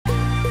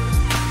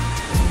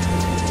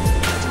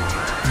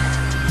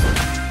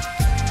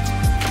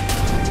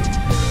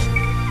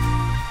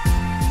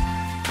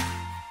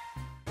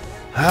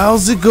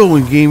How's it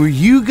going, gamer?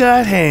 You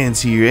got Hands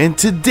here, and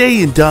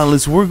today in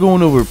Dauntless we're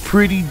going over a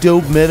pretty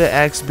dope meta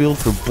axe build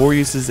for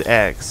Boreus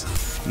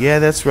Axe. Yeah,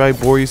 that's right,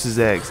 Boreus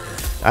Axe.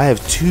 I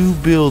have two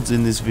builds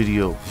in this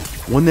video.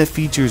 One that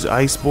features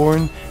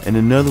Iceborn and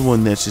another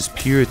one that's just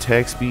pure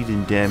attack speed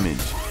and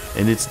damage.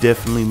 And it's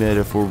definitely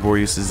meta for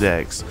Boreus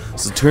Axe.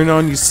 So turn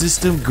on your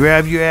system,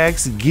 grab your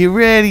axe, and get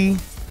ready.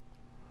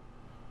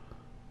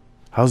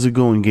 How's it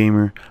going,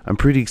 gamer? I'm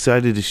pretty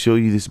excited to show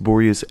you this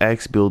Boreus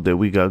Axe build that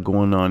we got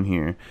going on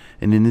here.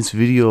 And in this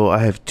video I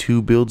have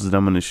two builds that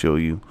I'm going to show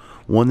you.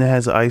 One that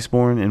has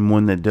Iceborn and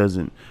one that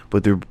doesn't.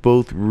 But they're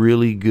both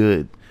really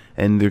good.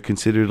 And they're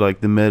considered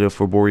like the meta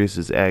for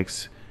Boreus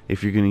Axe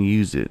if you're going to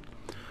use it.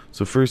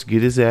 So first,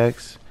 get his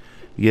axe.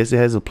 Yes, it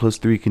has a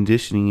 +3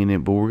 conditioning in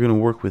it, but we're going to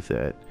work with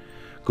that.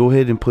 Go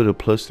ahead and put a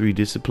 +3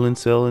 discipline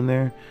cell in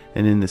there,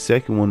 and in the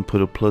second one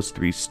put a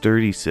 +3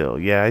 sturdy cell.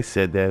 Yeah, I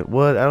said that.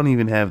 What? I don't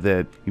even have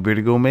that. You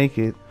better go make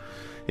it.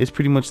 It's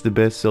pretty much the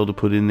best cell to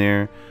put in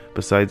there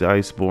besides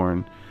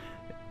Iceborn,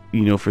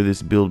 you know, for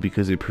this build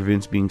because it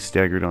prevents being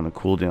staggered on a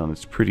cooldown.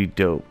 It's pretty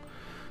dope.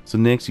 So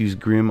next, use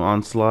Grim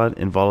Onslaught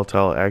and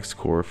Volatile Axe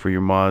Core for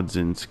your mods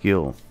and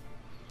skill.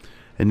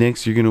 And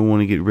next, you're going to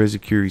want to get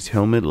Rezakuri's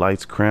Helmet,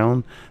 Light's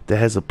Crown, that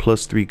has a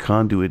 +3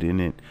 conduit in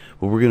it.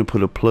 But we're going to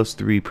put a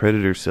 +3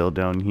 Predator cell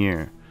down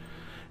here.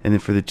 And then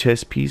for the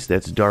chest piece,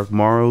 that's Dark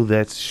Morrow,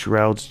 that's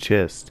Shroud's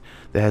Chest,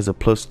 that has a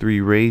 +3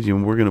 Rage,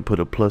 and we're going to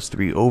put a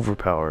 +3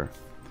 Overpower.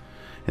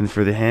 And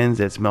for the hands,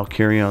 that's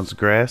Malkarion's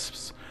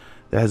Grasps,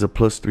 that has a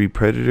 +3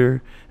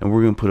 Predator, and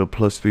we're going to put a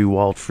 +3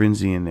 Wild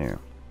Frenzy in there.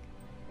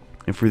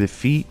 And for the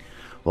feet,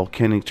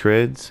 Volcanic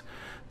Treads,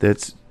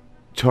 that's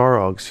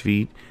Charog's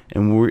feet,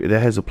 and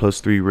that has a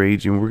 +3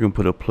 Rage, and we're going to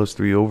put a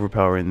 +3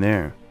 Overpower in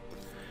there.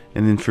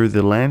 And then for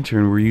the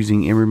lantern, we're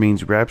using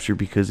Embermane's Rapture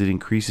because it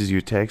increases your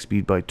attack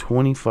speed by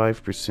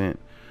 25%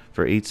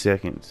 for 8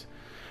 seconds.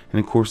 And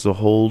of course the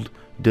hold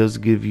does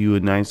give you a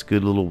nice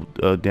good little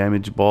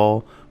damage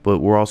ball, but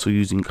we're also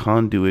using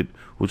Conduit,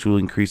 which will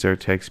increase our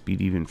attack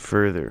speed even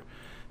further.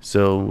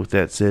 So with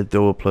that said,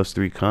 throw a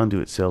 +3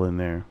 Conduit cell in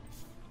there.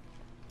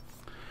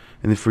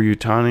 And then for your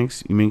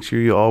tonics, you make sure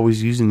you're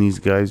always using these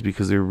guys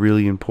because they're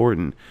really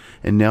important.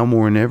 And now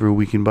more than ever,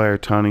 we can buy our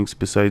tonics.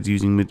 Besides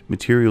using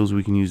materials,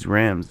 we can use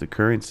rams, the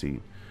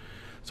currency.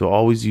 So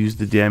always use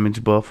the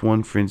damage buff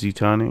one, Frenzy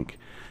Tonic,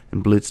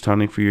 and Blitz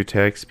Tonic for your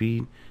attack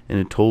speed,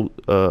 and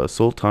a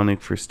Soul Tonic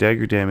for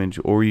stagger damage,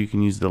 or you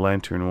can use the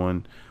Lantern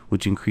one,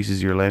 which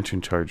increases your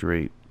Lantern charge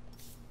rate.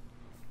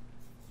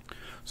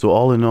 So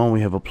all in all, we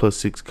have a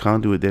 +6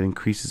 Conduit that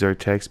increases our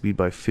attack speed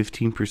by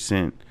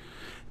 15%.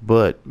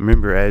 But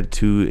remember, add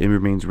to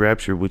Embermane's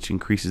Rapture, which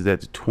increases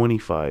that to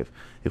 25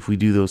 if we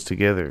do those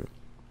together.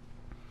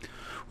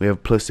 We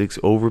have +6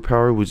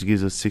 Overpower, which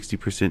gives us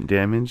 60%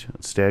 damage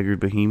on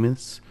staggered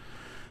behemoths.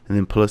 And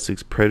then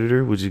 +6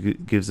 Predator, which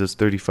gives us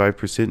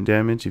 35%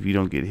 damage if you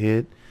don't get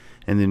hit.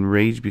 And then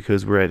Rage,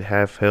 because we're at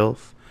half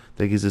health,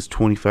 that gives us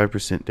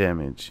 25%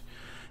 damage.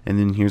 And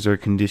then here's our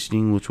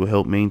conditioning, which will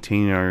help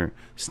maintain our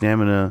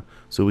stamina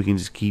so we can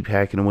just keep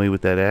hacking away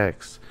with that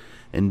axe.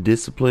 And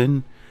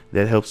Discipline,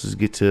 that helps us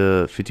get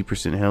to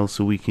 50% health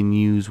so we can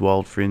use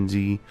Wild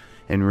Frenzy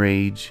and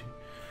Rage.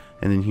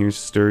 And then here's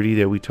Sturdy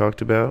that we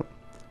talked about,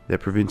 that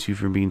prevents you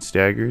from being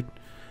staggered.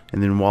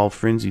 And then Wild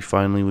Frenzy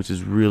finally, which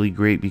is really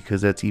great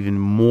because that's even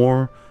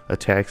more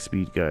attack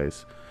speed,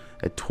 guys,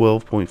 at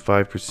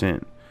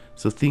 12.5%.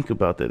 So think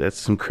about that. That's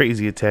some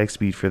crazy attack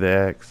speed for the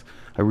axe.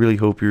 I really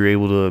hope you're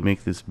able to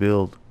make this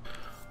build.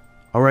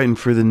 Alright, and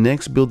for the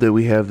next build that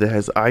we have that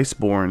has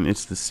Iceborn,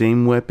 it's the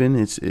same weapon,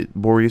 it's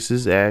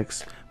Boreus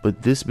Axe,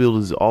 but this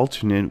build is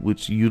alternate,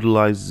 which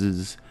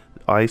utilizes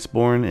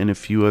Iceborn and a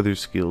few other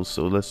skills.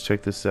 So let's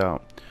check this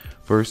out.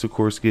 First, of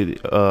course,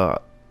 get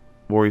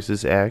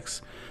Boreus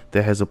Axe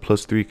that has a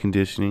 +3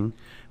 conditioning.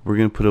 We're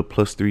going to put a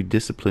 +3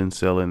 discipline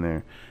cell in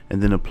there,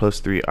 and then a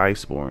 +3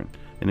 Iceborn,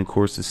 and of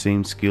course the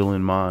same skill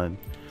and mod.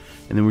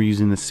 And then we're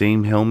using the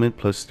same helmet,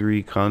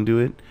 +3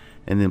 conduit,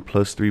 and then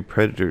 +3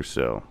 predator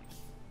cell.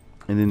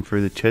 And then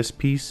for the chest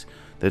piece,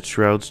 that's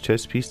Shroud's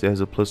chest piece that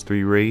has a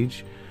 +3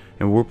 rage,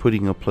 and we're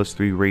putting a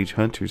 +3 Rage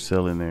Hunter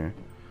cell in there.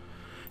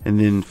 And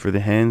then for the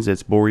hands,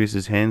 that's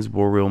Boreus' hands,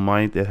 Boreal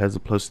Might, that has a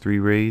 +3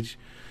 Rage,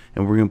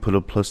 and we're going to put a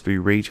 +3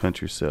 Rage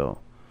Hunter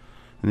cell.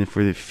 And then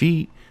for the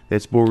feet,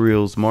 that's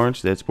Boreal's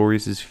March, that's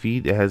Boreus'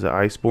 feet, that has an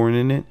Iceborn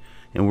in it,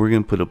 and we're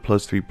going to put a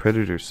 +3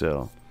 Predator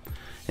cell.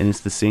 And it's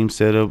the same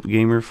setup,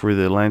 gamer, for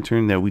the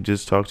lantern that we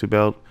just talked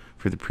about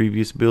for the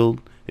previous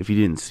build. If you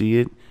didn't see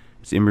it,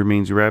 it's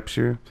Embermane's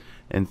Rapture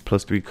and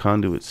 +3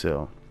 Conduit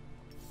cell.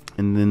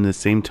 And then the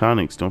same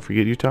tonics, don't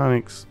forget your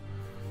tonics.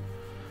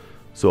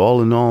 So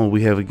all in all,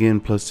 we have again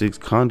 +6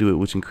 Conduit,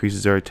 which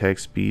increases our attack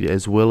speed,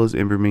 as well as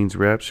Embermane's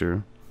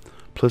Rapture.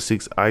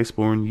 +6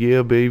 Iceborn,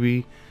 yeah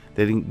baby,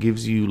 that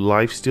gives you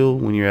lifesteal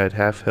when you're at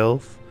half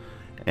health,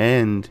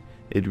 and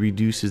it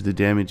reduces the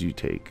damage you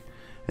take.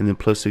 And then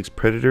 +6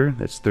 Predator,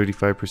 that's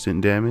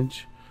 35%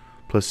 damage.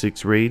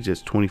 +6 Rage,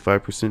 that's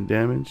 25%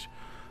 damage.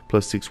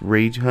 +6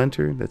 Rage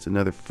Hunter, that's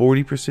another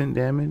 40%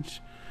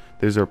 damage.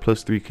 There's our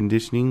 +3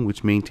 conditioning,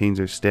 which maintains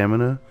our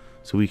stamina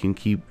so we can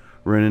keep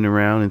running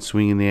around and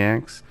swinging the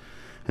axe.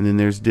 And then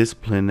there's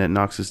discipline that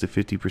knocks us to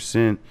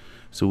 50%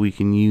 so we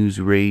can use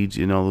rage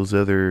and all those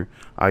other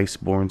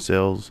Iceborn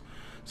cells.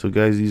 So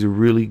guys, these are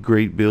really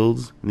great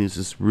builds, and this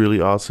is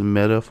really awesome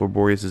meta for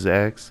Boreus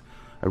Axe.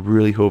 I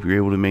really hope you're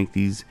able to make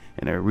these,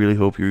 and I really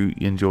hope you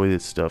enjoy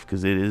this stuff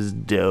because it is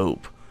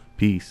dope.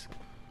 Peace.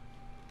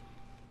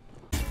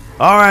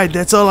 Alright,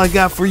 that's all I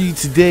got for you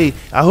today.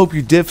 I hope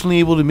you're definitely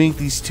able to make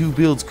these 2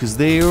 builds because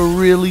they are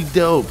really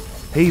dope.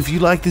 Hey, if you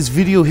like this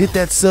video, hit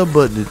that sub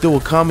button and throw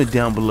a comment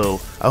down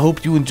below. I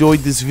hope you enjoyed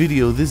this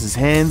video. This is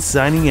Hands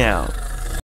signing out.